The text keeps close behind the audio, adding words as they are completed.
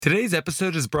Today's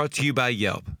episode is brought to you by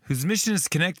Yelp, whose mission is to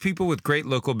connect people with great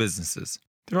local businesses.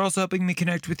 They're also helping me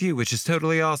connect with you, which is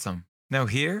totally awesome. Now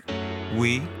here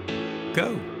we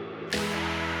go.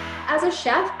 As a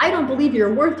chef, I don't believe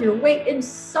you're worth your weight in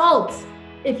salt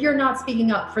if you're not speaking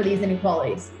up for these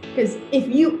inequalities. Because if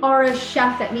you are a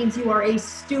chef, that means you are a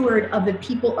steward of the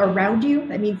people around you.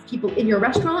 That means people in your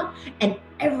restaurant and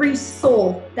every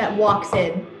soul that walks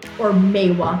in or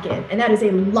may walk in. And that is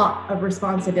a lot of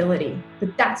responsibility.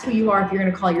 But that's who you are if you're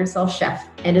going to call yourself chef,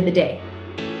 end of the day.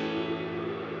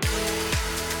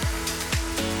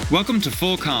 Welcome to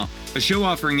Full Comp, a show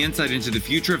offering insight into the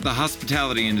future of the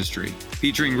hospitality industry,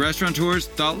 featuring restaurateurs,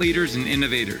 thought leaders, and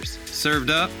innovators.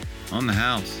 Served up on the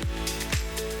house.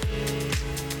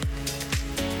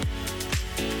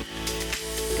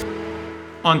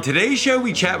 On today's show,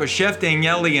 we chat with Chef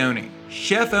Danielle Leone,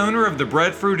 chef owner of the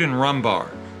Breadfruit and Rum Bar,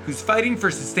 who's fighting for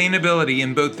sustainability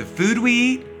in both the food we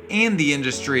eat and the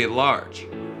industry at large.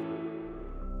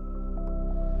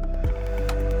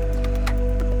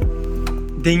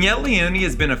 Danielle Leone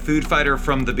has been a food fighter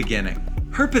from the beginning.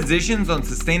 Her positions on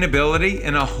sustainability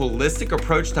and a holistic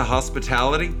approach to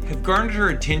hospitality have garnered her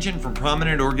attention from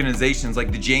prominent organizations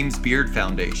like the James Beard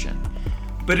Foundation.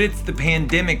 But it's the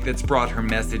pandemic that's brought her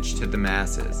message to the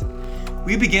masses.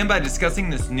 We begin by discussing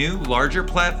this new, larger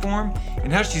platform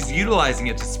and how she's utilizing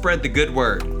it to spread the good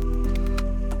word.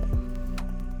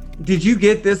 Did you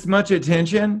get this much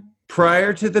attention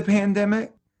prior to the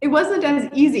pandemic? It wasn't as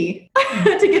easy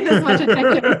to get this much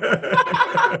attention.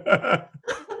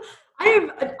 I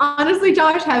have, honestly,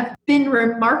 Josh, have been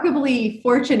remarkably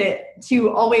fortunate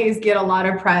to always get a lot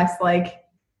of press. Like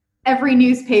every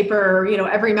newspaper,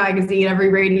 every magazine, every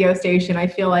radio station, I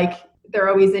feel like they're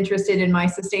always interested in my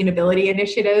sustainability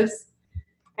initiatives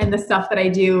and the stuff that I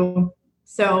do.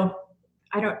 So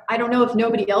I don't know if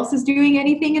nobody else is doing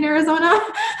anything in Arizona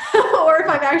or if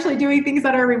I'm actually doing things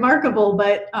that are remarkable,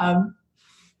 but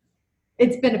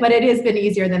it has been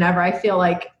easier than ever. I feel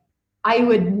like I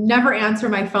would never answer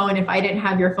my phone if I didn't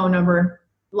have your phone number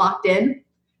locked in.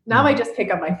 Now I just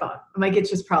pick up my phone. I'm like, it's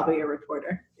just probably a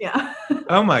reporter. Yeah.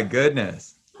 Oh my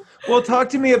goodness. Well, talk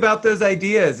to me about those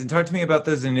ideas and talk to me about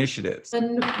those initiatives.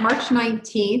 On March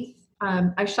 19th,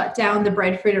 I shut down the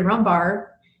Breadfruit and Rum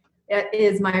Bar. It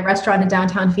is my restaurant in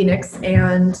downtown Phoenix,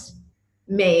 and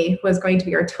May was going to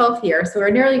be our 12th year. So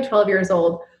we're nearly 12 years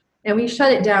old, and we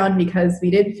shut it down because we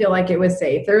didn't feel like it was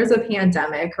safe. There was a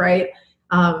pandemic, right?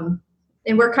 And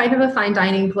we're kind of a fine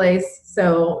dining place,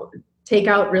 so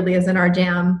takeout really isn't our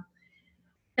jam.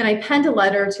 And I penned a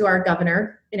letter to our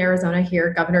governor in Arizona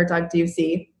here, Governor Doug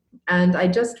Ducey, and I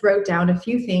just wrote down a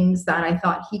few things that I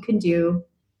thought he could do,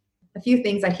 a few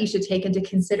things that he should take into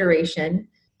consideration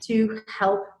to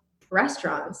help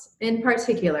restaurants in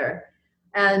particular.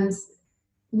 And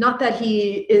not that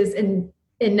he is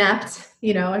inept, he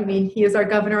is our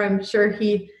governor. I'm sure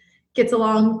he gets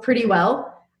along pretty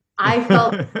well. I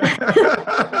felt,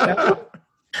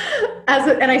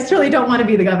 and I certainly don't want to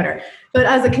be the governor, but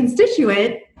as a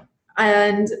constituent,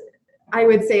 and I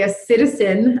would say a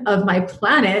citizen of my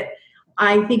planet,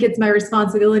 I think it's my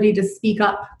responsibility to speak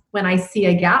up when I see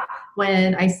a gap,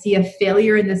 when I see a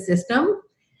failure in the system.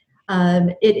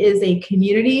 It is a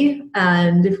community,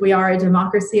 and if we are a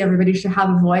democracy, everybody should have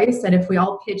a voice. And if we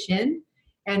all pitch in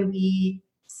and we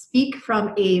speak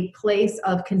from a place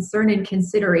of concern and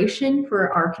consideration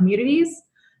for our communities,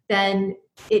 then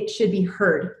it should be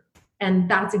heard. And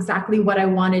that's exactly what I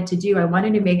wanted to do. I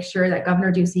wanted to make sure that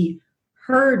Governor Ducey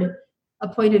heard a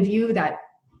point of view that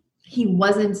he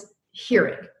wasn't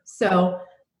hearing. So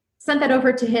sent that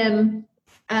over to him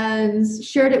and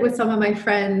shared it with some of my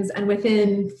friends. And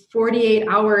within 48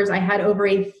 hours, I had over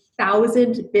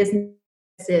 1,000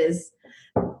 businesses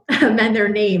amend their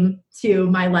name to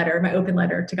my letter, my open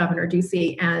letter to Governor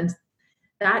Ducey. And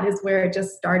that is where it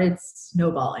just started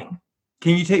snowballing.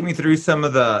 Can you take me through some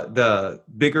of the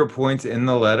bigger points in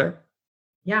the letter?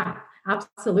 Yeah,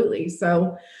 absolutely.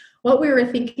 So what we were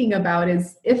thinking about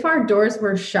is if our doors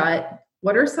were shut,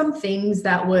 what are some things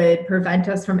that would prevent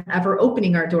us from ever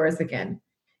opening our doors again?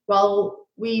 Well,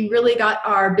 we really got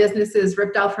our businesses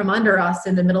ripped out from under us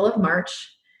in the middle of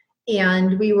March,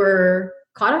 and we were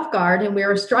caught off guard and we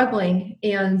were struggling.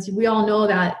 And we all know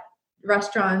that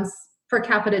restaurants per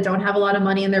capita don't have a lot of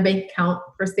money in their bank account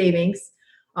for savings.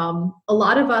 A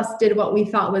lot of us did what we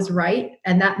thought was right,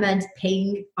 and that meant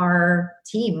paying our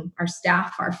team, our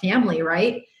staff, our family,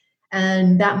 right?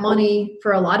 And that money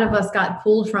for a lot of us got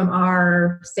pulled from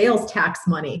our sales tax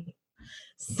money.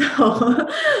 So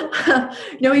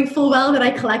knowing full well that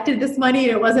I collected this money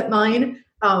and it wasn't mine,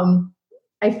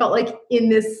 I felt like in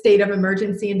this state of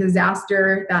emergency and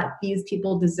disaster that these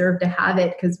people deserve to have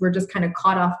it because we're just kind of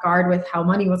caught off guard with how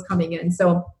money was coming in.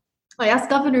 So I asked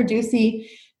Governor Ducey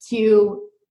to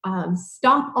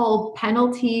stop all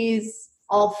penalties,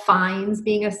 all fines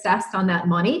being assessed on that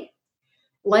money,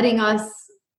 letting us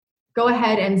go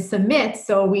ahead and submit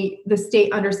so the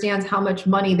state understands how much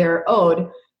money they're owed,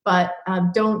 but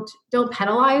don't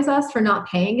penalize us for not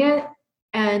paying it,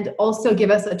 and also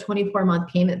give us a 24-month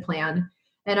payment plan.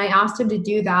 And I asked him to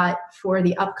do that for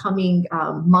the upcoming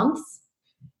months.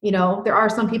 You know, there are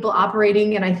some people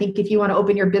operating, and I think if you want to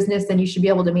open your business, then you should be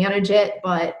able to manage it.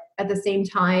 But at the same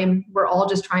time, we're all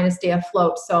just trying to stay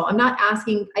afloat. So I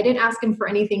didn't ask him for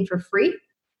anything for free.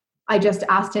 I just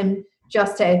asked him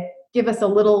just to give us a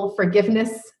little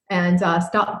forgiveness and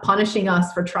stop punishing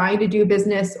us for trying to do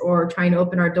business or trying to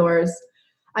open our doors.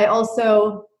 I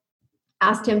also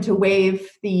asked him to waive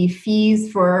the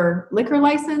fees for liquor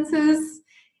licenses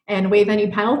and waive any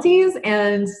penalties,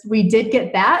 and we did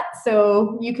get that.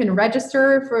 So you can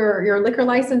register for your liquor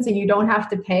license and you don't have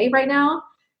to pay right now.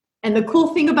 And the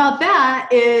cool thing about that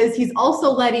is he's also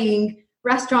letting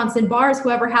restaurants and bars,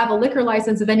 whoever have a liquor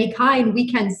license of any kind, we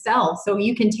can sell. So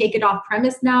you can take it off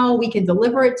premise now, we can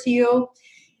deliver it to you.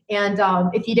 And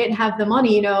if you didn't have the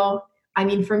money, you know, I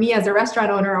mean, for me as a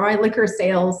restaurant owner, my liquor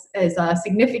sales is a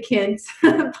significant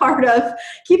part of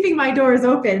keeping my doors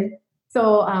open.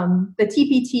 So the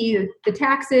TPT, the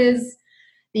taxes,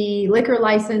 the liquor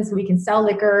license, we can sell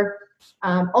liquor.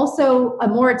 Also a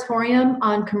moratorium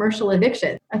on commercial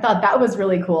eviction. I thought that was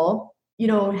really cool. You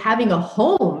know, having a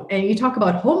home, and you talk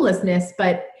about homelessness,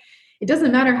 but it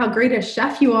doesn't matter how great a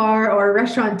chef you are or a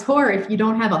restaurateur if you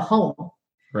don't have a home.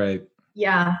 Right.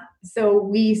 Yeah. So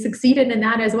we succeeded in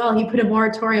that as well. He put a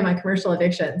moratorium on commercial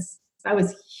evictions. That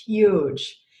was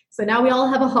huge. So now we all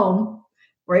have a home.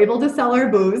 We're able to sell our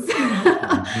booze.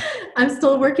 I'm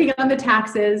still working on the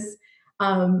taxes.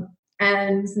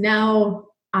 And now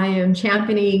I am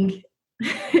championing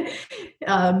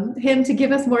him to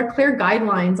give us more clear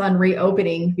guidelines on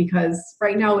reopening, because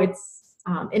right now it's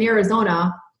in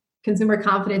Arizona, consumer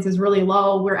confidence is really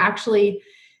low. We're actually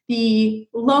the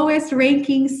lowest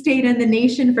ranking state in the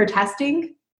nation for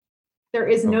testing. There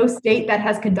is no state that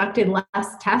has conducted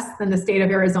less tests than the state of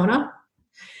Arizona.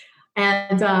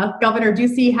 And Governor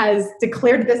Ducey has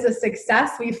declared this a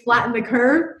success. We've flattened the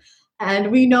curve,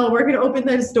 and we know we're going to open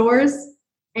those doors,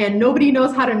 and nobody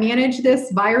knows how to manage this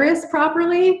virus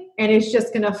properly, and it's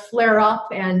just going to flare up.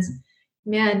 And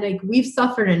man, like, we've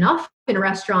suffered enough in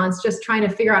restaurants just trying to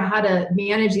figure out how to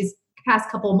manage these past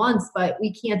couple months, but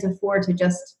we can't afford to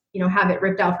just, you know, have it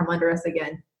ripped out from under us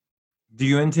again. Do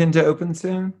you intend to open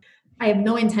soon? I have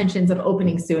no intentions of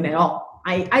opening soon at all.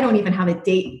 I don't even have a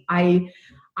date. I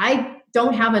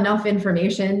don't have enough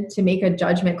information to make a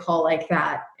judgment call like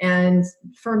that. And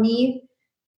for me,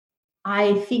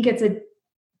 I think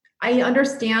I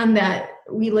understand that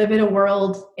we live in a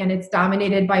world and it's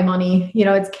dominated by money. You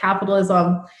know, it's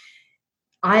capitalism.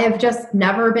 I have just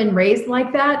never been raised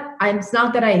like that. It's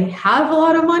not that I have a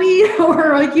lot of money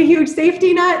or like a huge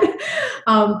safety net.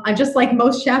 I'm just like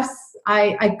most chefs.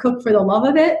 I cook for the love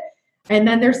of it. And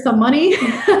then there's some money.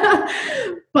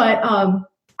 But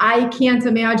I can't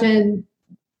imagine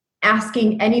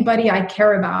asking anybody I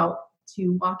care about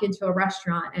to walk into a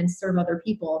restaurant and serve other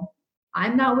people.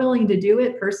 I'm not willing to do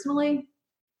it personally.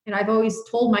 And I've always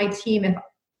told my team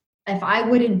if I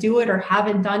wouldn't do it or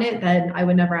haven't done it, then I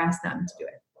would never ask them to do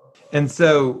it. And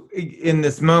so in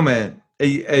this moment,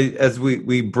 as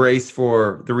we brace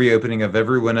for the reopening of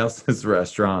everyone else's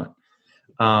restaurant,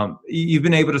 you've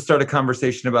been able to start a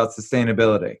conversation about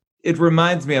sustainability. It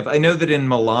reminds me of, I know that in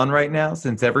Milan right now,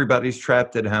 since everybody's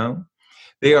trapped at home,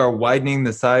 they are widening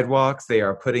the sidewalks, they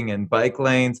are putting in bike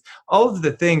lanes, all of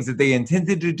the things that they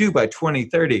intended to do by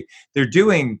 2030, they're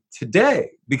doing today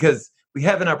because we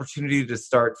have an opportunity to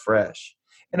start fresh.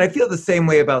 And I feel the same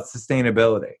way about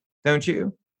sustainability, don't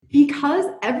you? Because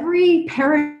every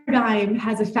paradigm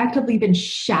has effectively been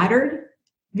shattered,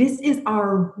 this is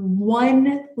our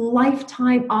one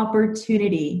lifetime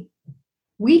opportunity.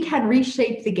 We can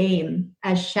reshape the game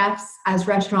as chefs, as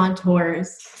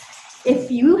restaurateurs. If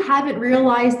you haven't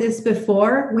realized this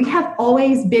before, we have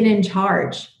always been in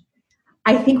charge.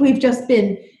 I think we've just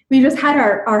had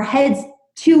our heads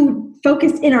too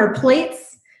focused in our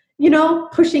plates, you know,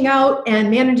 pushing out and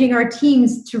managing our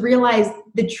teams to realize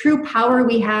the true power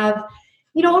we have.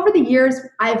 You know, over the years,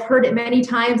 I've heard it many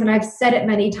times and I've said it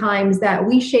many times that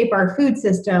we shape our food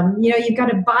system. You know, you've got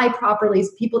to buy properly so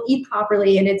people eat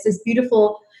properly. And it's this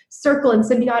beautiful circle and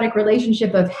symbiotic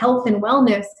relationship of health and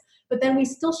wellness. But then we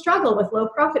still struggle with low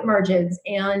profit margins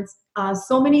and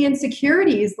so many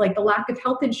insecurities like the lack of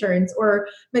health insurance or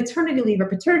maternity leave or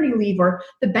paternity leave or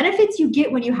the benefits you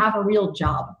get when you have a real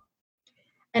job.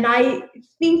 And I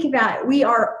think that we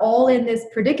are all in this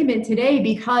predicament today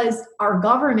because our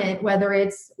government, whether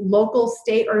it's local,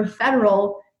 state, or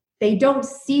federal, they don't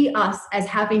see us as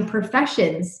having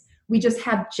professions. We just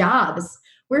have jobs.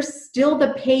 We're still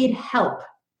the paid help.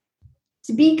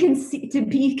 To be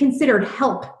considered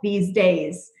help these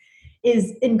days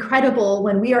is incredible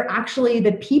when we are actually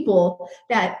the people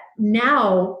that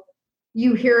now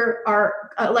you hear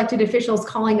our elected officials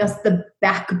calling us the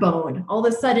backbone. All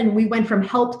of a sudden, we went from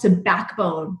help to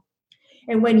backbone.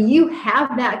 And when you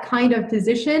have that kind of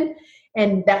position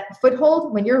and that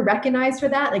foothold, when you're recognized for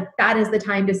that, like that is the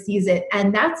time to seize it.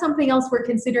 And that's something else we're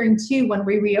considering too when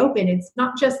we reopen. It's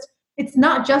not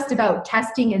just about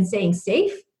testing and staying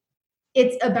safe.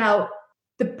 It's about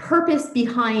the purpose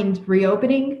behind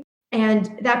reopening.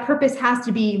 And that purpose has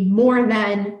to be more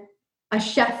than a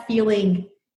chef feeling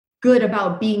good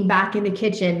about being back in the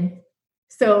kitchen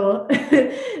so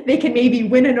they can maybe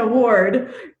win an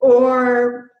award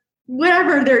or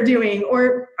whatever they're doing,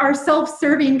 or our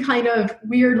self-serving kind of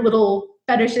weird little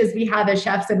fetishes we have as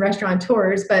chefs and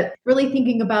restaurateurs, but really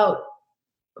thinking about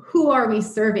who are we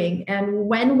serving and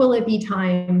when will it be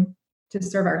time to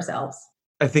serve ourselves?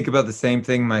 I think about the same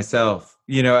thing myself.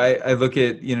 I look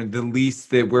at, the lease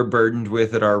that we're burdened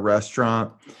with at our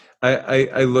restaurant.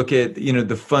 I look at,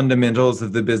 the fundamentals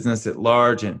of the business at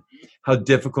large and how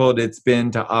difficult it's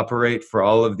been to operate for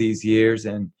all of these years.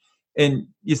 And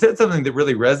you said something that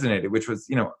really resonated, which was,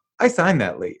 I signed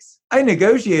that lease. I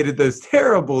negotiated those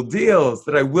terrible deals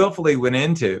that I willfully went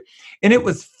into. And it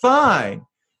was fine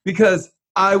because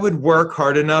I would work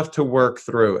hard enough to work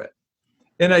through it.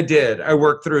 And I did. I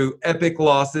worked through epic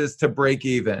losses to break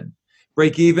even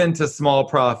to small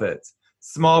profits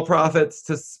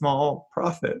to small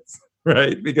profits,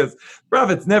 right? Because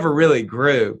profits never really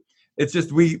grew. It's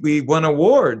just we won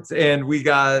awards and we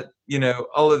got,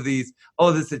 all of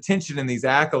this attention and these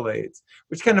accolades,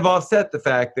 which kind of offset the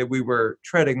fact that we were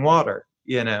treading water,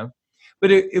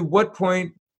 But at what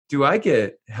point do I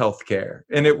get health care?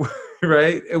 And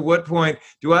right? At what point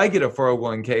do I get a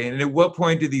 401k? And at what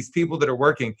point do these people that are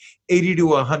working 80 to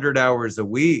 100 hours a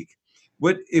week,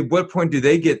 at what point do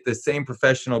they get the same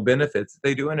professional benefits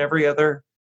they do in every other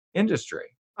industry?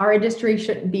 Our industry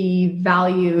shouldn't be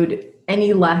valued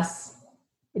any less.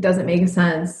 It doesn't make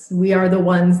sense. We are the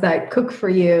ones that cook for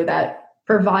you, that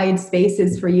provide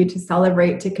spaces for you to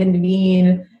celebrate, to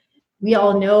convene. We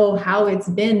all know how it's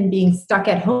been being stuck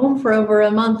at home for over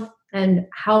a month and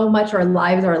how much our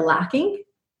lives are lacking,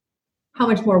 how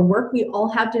much more work we all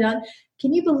have to do.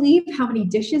 Can you believe how many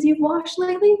dishes you've washed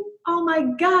lately? Oh my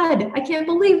God, I can't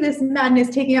believe this madness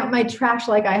taking out my trash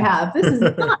like I have. This is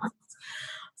nuts.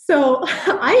 So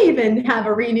I even have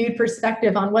a renewed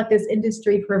perspective on what this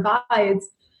industry provides.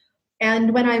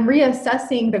 And when I'm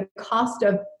reassessing the cost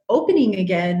of opening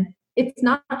again, it's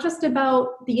not just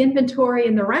about the inventory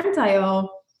and the rent I owe.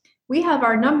 We have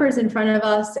our numbers in front of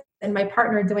us, and my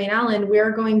partner, Dwayne Allen,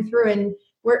 we're going through and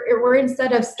we're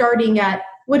instead of starting at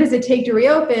what does it take to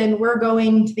reopen, we're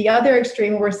going to the other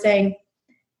extreme. We're saying,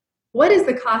 what is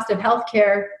the cost of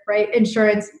healthcare, right?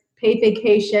 Insurance, paid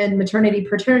vacation, maternity,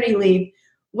 paternity leave.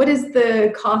 What is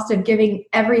the cost of giving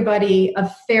everybody a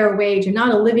fair wage, and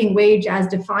not a living wage as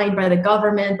defined by the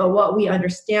government, but what we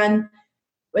understand,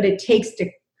 what it takes to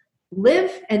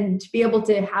live and to be able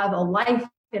to have a life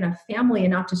and a family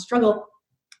and not to struggle?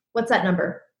 What's that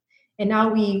number? And now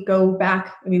we go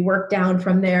back and we work down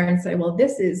from there and say, well,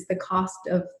 this is the cost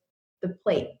of the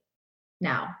plate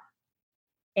now.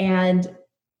 And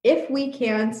if we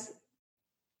can't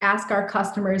ask our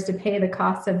customers to pay the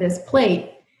cost of this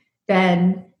plate,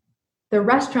 then the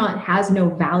restaurant has no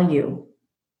value.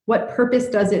 What purpose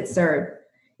does it serve?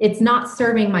 It's not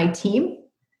serving my team.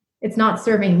 It's not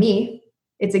serving me.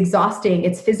 It's exhausting.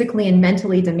 It's physically and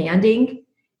mentally demanding,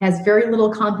 has very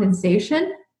little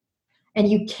compensation, and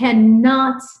you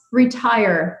cannot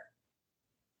retire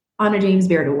on a James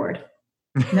Beard Award.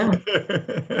 No.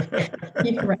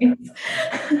 Right?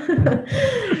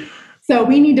 So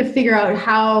we need to figure out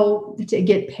how to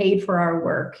get paid for our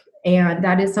work. And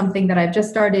that is something that I've just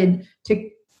started to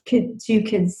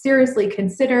seriously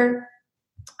consider.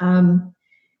 And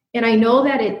I know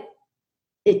that it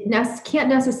can't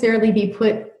necessarily be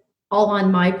put all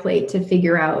on my plate to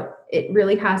figure out. It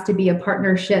really has to be a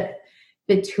partnership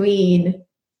between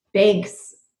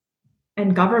banks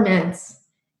and governments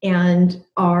and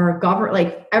our government,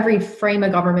 like every frame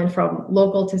of government from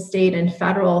local to state and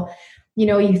federal.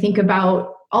 You think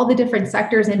about all the different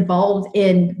sectors involved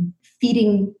in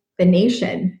feeding the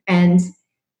nation. And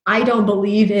I don't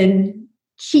believe in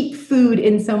cheap food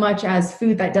in so much as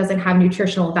food that doesn't have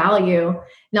nutritional value.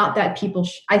 Not that people,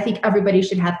 I think everybody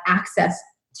should have access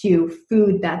to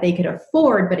food that they could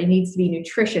afford, but it needs to be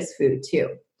nutritious food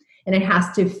too. And it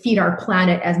has to feed our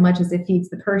planet as much as it feeds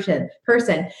the person.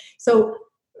 So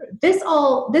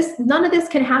none of this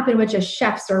can happen with just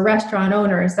chefs or restaurant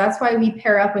owners. That's why we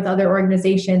pair up with other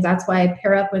organizations. That's why I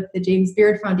pair up with the James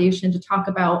Beard Foundation to talk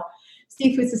about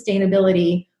seafood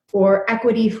sustainability or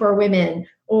equity for women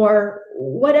or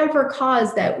whatever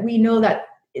cause that we know that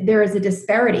there is a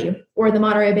disparity, or the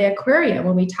Monterey Bay Aquarium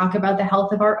when we talk about the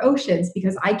health of our oceans,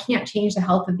 because I can't change the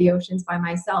health of the oceans by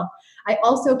myself. I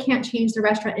also can't change the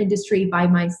restaurant industry by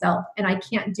myself. And I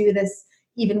can't do this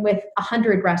even with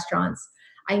 100 restaurants.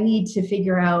 I need to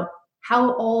figure out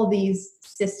how all these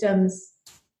systems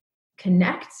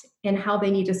connect and how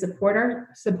they need to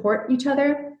support each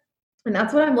other. And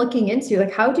that's what I'm looking into.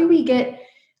 Like, how do we get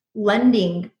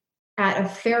lending at a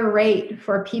fair rate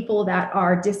for people that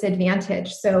are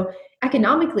disadvantaged? So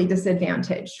economically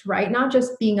disadvantaged, right? Not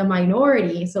just being a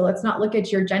minority. So let's not look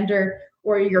at your gender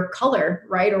or your color,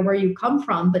 right? Or where you come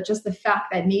from, but just the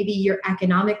fact that maybe you're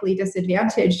economically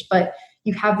disadvantaged, but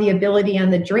you have the ability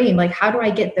and the dream. Like, how do I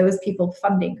get those people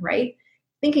funding, right?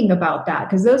 Thinking about that,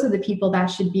 because those are the people that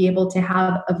should be able to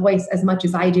have a voice as much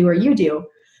as I do or you do.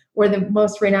 We're the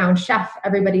most renowned chef.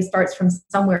 Everybody starts from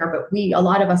somewhere, but a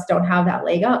lot of us don't have that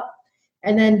leg up.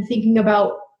 And then thinking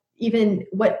about even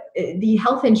what the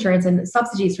health insurance and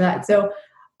subsidies for that. So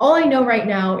all I know right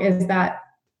now is that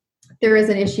there is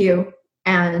an issue,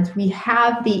 and we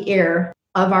have the ear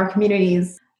of our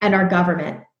communities and our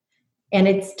government. And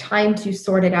it's time to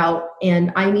sort it out.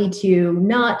 And I need to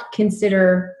not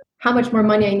consider how much more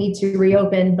money I need to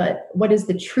reopen, but what is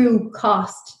the true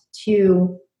cost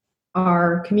to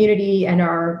our community and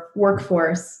our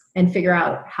workforce, and figure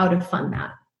out how to fund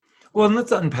that. Well, and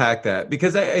let's unpack that,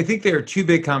 because I think there are two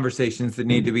big conversations that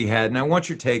need to be had, and I want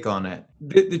your take on it.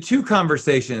 The two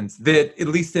conversations that, at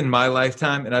least in my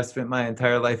lifetime, and I've spent my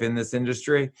entire life in this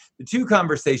industry, the two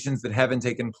conversations that haven't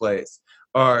taken place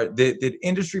are that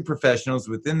industry professionals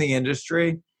within the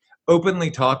industry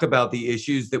openly talk about the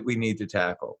issues that we need to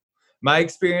tackle. My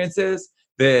experience is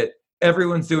that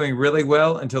everyone's doing really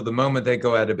well until the moment they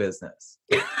go out of business,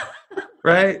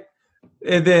 right?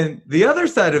 And then the other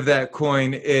side of that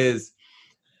coin is,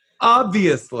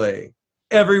 obviously,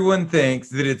 everyone thinks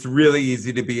that it's really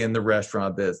easy to be in the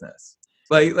restaurant business,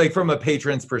 like from a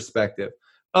patron's perspective.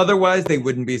 Otherwise, they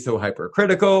wouldn't be so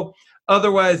hypercritical.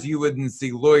 Otherwise, you wouldn't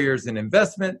see lawyers and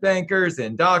investment bankers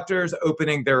and doctors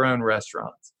opening their own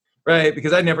restaurants, right?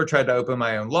 Because I never tried to open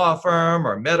my own law firm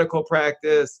or medical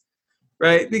practice,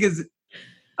 right? Because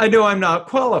I know I'm not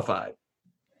qualified.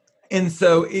 And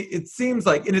so it seems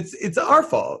like, and it's our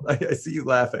fault. I see you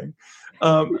laughing.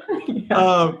 It's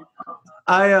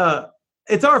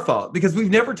our fault because we've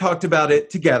never talked about it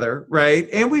together, right?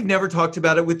 And we've never talked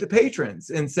about it with the patrons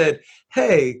and said,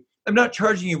 hey, I'm not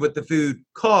charging you what the food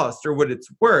costs or what it's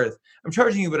worth. I'm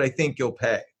charging you what I think you'll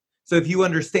pay. So if you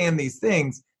understand these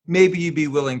things, maybe you'd be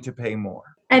willing to pay more.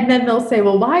 And then they'll say,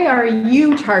 well, why are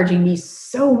you charging me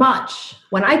so much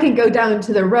when I can go down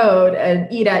to the road and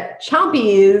eat at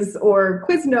Chompy's or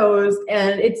Quiznos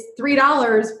and it's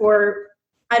 $3 for,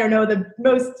 I don't know, the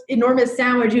most enormous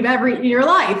sandwich you've ever eaten in your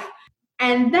life.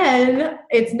 And then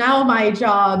it's now my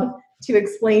job to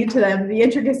explain to them the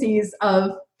intricacies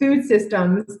of food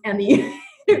systems and the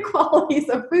inequalities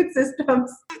of food systems.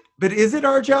 But is it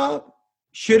our job?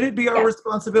 Should it be our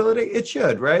responsibility? It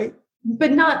should, right?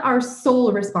 But not our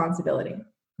sole responsibility.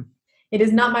 It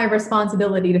is not my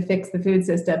responsibility to fix the food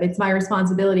system. It's my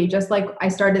responsibility, just like I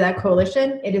started that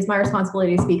coalition, it is my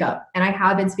responsibility to speak up. And I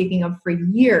have been speaking up for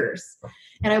years.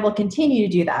 And I will continue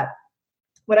to do that.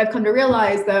 What I've come to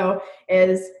realize, though,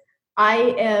 is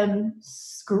I am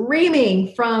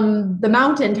screaming from the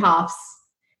mountaintops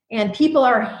and people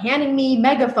are handing me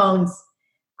megaphones.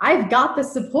 I've got the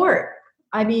support.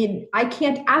 I mean, I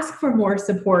can't ask for more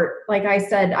support. Like I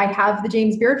said, I have the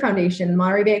James Beard Foundation,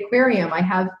 Monterey Bay Aquarium. I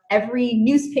have every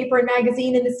newspaper and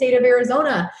magazine in the state of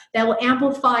Arizona that will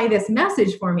amplify this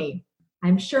message for me.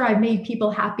 I'm sure I've made people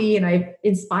happy and I've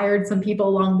inspired some people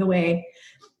along the way.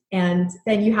 And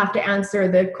then you have to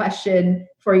answer the question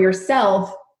for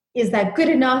yourself, is that good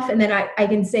enough? And then I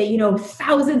can say,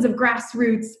 thousands of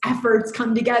grassroots efforts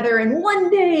come together and one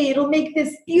day it'll make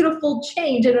this beautiful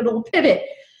change and it'll pivot.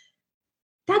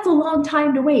 That's a long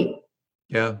time to wait.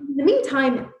 Yeah. In the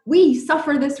meantime, we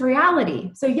suffer this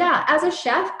reality. So yeah, as a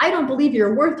chef, I don't believe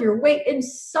you're worth your weight in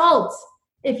salt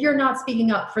if you're not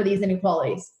speaking up for these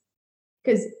inequalities.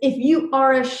 Because if you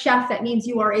are a chef, that means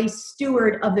you are a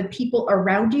steward of the people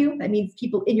around you. That means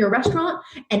people in your restaurant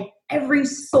and every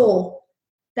soul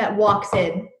that walks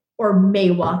in or may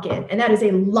walk in. And that is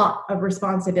a lot of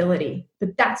responsibility.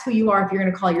 But that's who you are if you're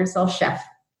going to call yourself chef,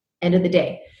 end of the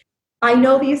day. I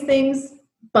know these things,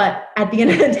 but at the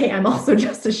end of the day, I'm also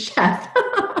just a chef.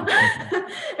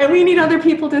 And we need other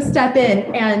people to step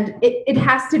in. And it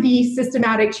has to be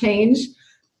systematic change.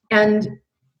 And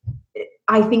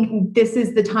I think this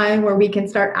is the time where we can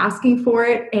start asking for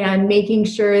it and making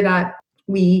sure that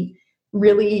we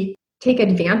really take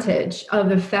advantage of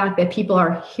the fact that people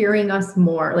are hearing us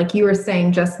more. Like you were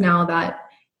saying just now, that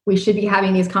we should be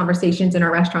having these conversations in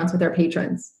our restaurants with our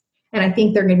patrons. And I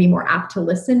think they're going to be more apt to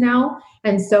listen now.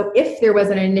 And so if there was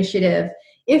an initiative,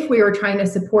 if we were trying to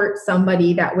support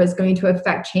somebody that was going to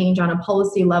affect change on a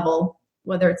policy level,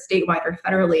 whether it's statewide or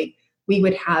federally, we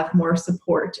would have more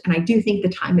support. And I do think the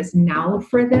time is now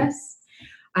for this.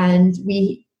 And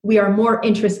we are more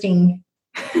interesting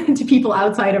to people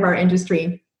outside of our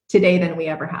industry today than we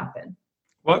ever have been.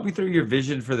 Walk me through your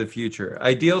vision for the future.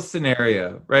 Ideal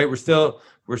scenario, right? We're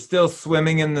still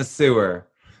swimming in the sewer.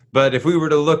 But if we were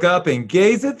to look up and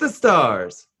gaze at the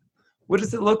stars, what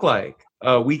does it look like?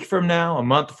 A week from now, a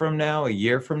month from now, a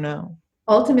year from now?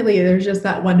 Ultimately, there's just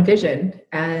that one vision.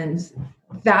 And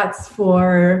that's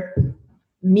for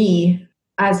me,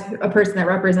 as a person that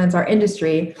represents our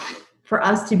industry, for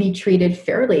us to be treated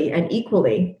fairly and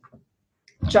equally,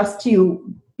 just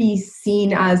to be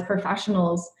seen as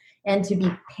professionals and to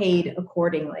be paid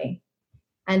accordingly,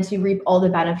 and to reap all the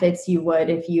benefits you would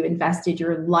if you invested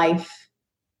your life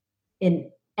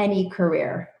in any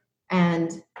career.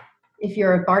 And if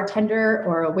you're a bartender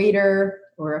or a waiter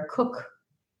or a cook,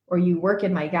 or you work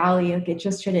in my galley, it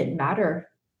just shouldn't matter.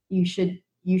 You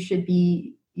should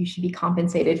be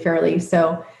compensated fairly.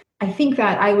 So I think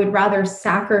that I would rather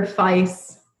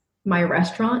sacrifice my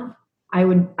restaurant. I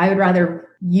would rather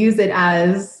use it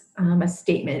as a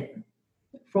statement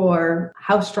for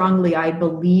how strongly I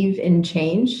believe in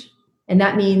change. And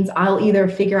that means I'll either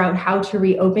figure out how to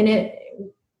reopen it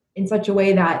in such a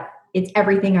way that it's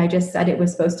everything I just said it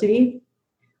was supposed to be,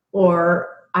 or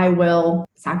I will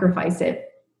sacrifice it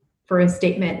for a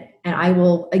statement. And I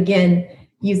will, again,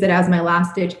 use it as my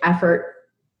last ditch effort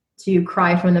to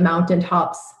cry from the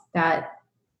mountaintops that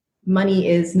money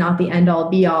is not the end all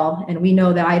be all. And we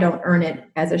know that I don't earn it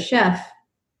as a chef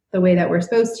the way that we're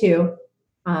supposed to.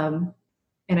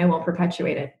 And I won't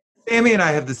perpetuate it. Sammy and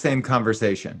I have the same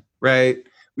conversation, right?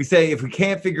 We say if we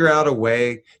can't figure out a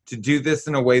way to do this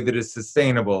in a way that is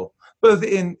sustainable, both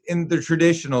in the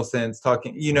traditional sense,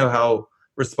 talking, you know, how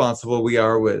responsible we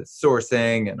are with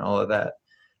sourcing and all of that.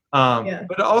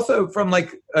 But also from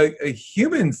like a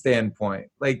human standpoint,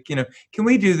 like, you know, can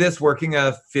we do this working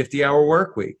a 50-hour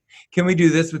work week? Can we do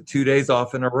this with 2 days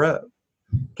off in a row?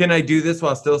 Can I do this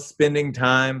while still spending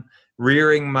time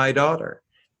rearing my daughter?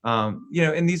 You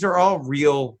know, and these are all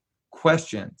real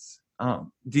questions.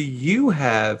 Do you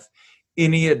have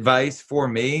any advice for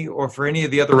me or for any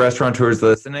of the other restaurateurs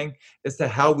listening as to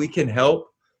how we can help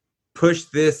push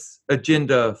this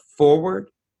agenda forward?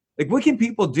 Like, what can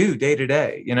people do day to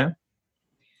day, you know?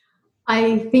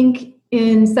 I think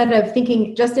instead of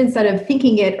thinking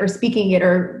it or speaking it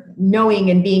or knowing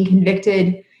and being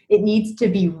convicted, it needs to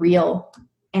be real.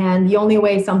 And the only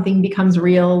way something becomes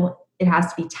real, it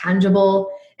has to be tangible.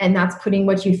 And that's putting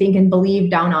what you think and believe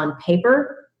down on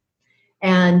paper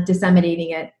and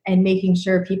disseminating it and making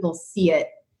sure people see it,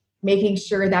 making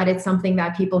sure that it's something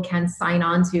that people can sign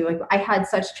on to. Like, I had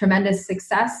such tremendous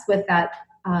success with that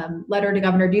letter to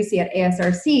Governor Ducey at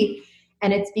ASRC,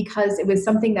 and it's because it was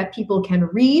something that people can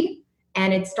read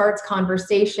and it starts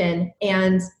conversation.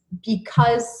 And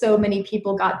because so many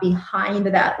people got behind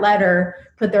that letter,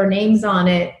 put their names on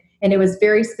it, and it was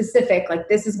very specific, like,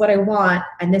 this is what I want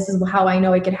and this is how I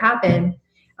know it could happen.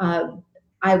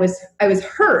 I was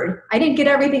heard. I didn't get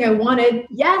everything I wanted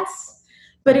yet,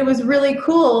 but it was really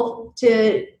cool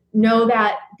to know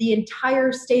that the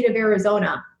entire state of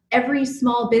Arizona, every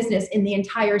small business in the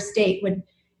entire state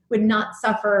would not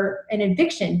suffer an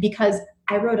eviction because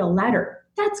I wrote a letter.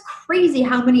 That's crazy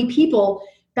how many people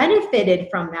benefited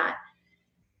from that.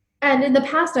 And in the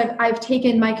past, I've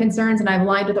taken my concerns and I've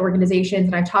aligned with organizations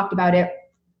and I've talked about it.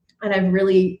 And I've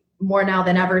really, more now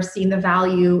than ever, seen the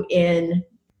value in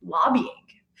lobbying,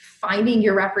 finding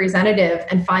your representative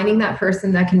and finding that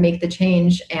person that can make the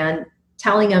change and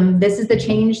telling them, this is the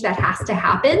change that has to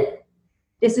happen.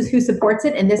 This is who supports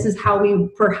it. And this is how we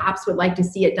perhaps would like to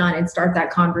see it done, and start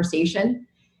that conversation.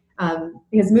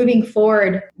 Because moving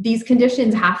forward, these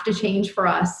conditions have to change for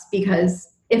us, because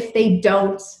if they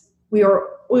don't,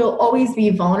 we'll always be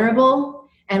vulnerable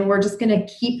and we're just going to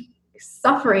keep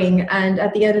suffering. And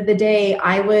at the end of the day,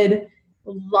 I would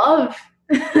love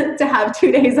to have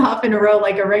 2 days off in a row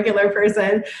like a regular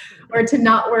person, or to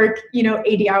not work,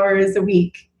 80 hours a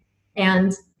week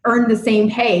and earn the same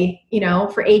pay,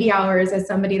 for 80 hours as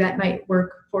somebody that might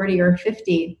work 40 or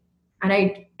 50. And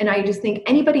I just think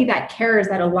anybody that cares,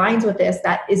 that aligns with this,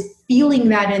 that is feeling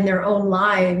that in their own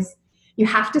lives, you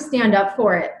have to stand up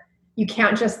for it. You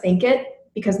can't just think it,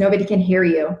 because nobody can hear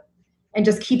you, and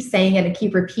just keep saying it and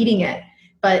keep repeating it.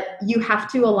 But you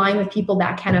have to align with people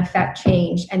that can affect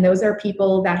change. And those are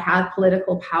people that have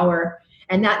political power.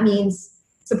 And that means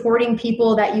supporting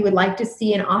people that you would like to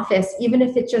see in office, even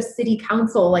if it's just city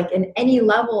council, like in any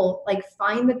level, like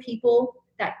find the people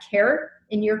that care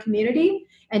in your community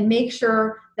and make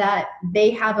sure that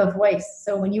they have a voice.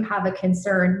 So when you have a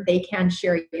concern, they can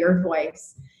share your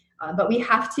voice. But we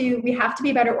have to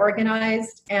be better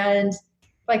organized. And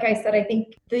like I said, I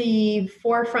think the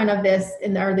forefront of this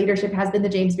in our leadership has been the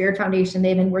James Beard Foundation.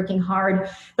 They've been working hard,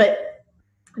 but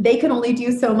they can only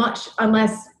do so much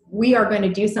unless we are going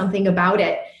to do something about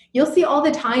it. You'll see all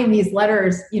the time these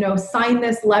letters, sign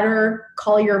this letter,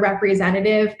 call your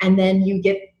representative, and then you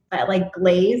get that like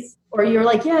glaze, or you're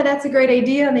like, yeah, that's a great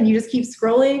idea. And then you just keep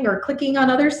scrolling or clicking on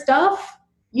other stuff.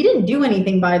 You didn't do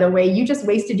anything, by the way. You just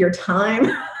wasted your time.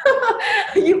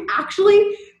 You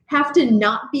actually have to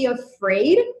not be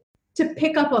afraid to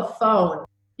pick up a phone,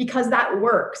 because that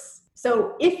works.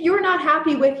 So if you're not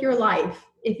happy with your life,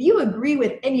 if you agree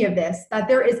with any of this, that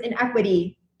there is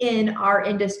inequity in our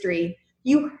industry,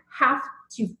 you have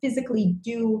to physically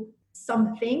do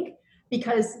something,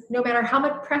 because no matter how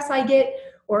much press I get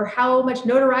or how much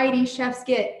notoriety chefs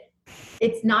get,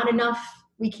 it's not enough.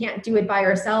 We can't do it by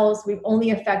ourselves. We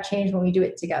only affect change when we do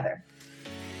it together.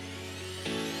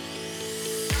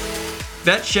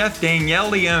 That's Chef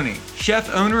Danielle Leone,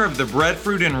 chef owner of the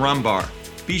Breadfruit and Rum Bar.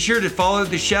 Be sure to follow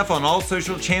the chef on all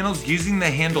social channels using the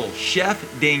handle Chef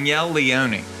Danielle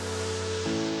Leone.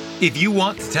 If you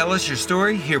want to tell us your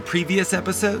story, hear previous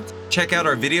episodes, check out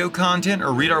our video content,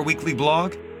 or read our weekly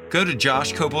blog, go to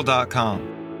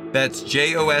joshkopel.com. That's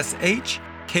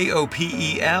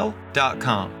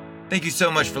JOSHKOPEL.com. Thank you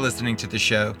so much for listening to the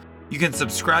show. You can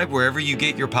subscribe wherever you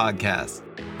get your podcasts.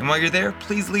 And while you're there,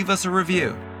 please leave us a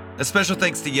review. A special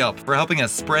thanks to Yelp for helping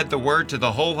us spread the word to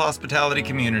the whole hospitality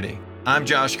community. I'm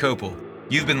Josh Kopel.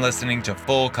 You've been listening to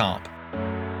Full Comp.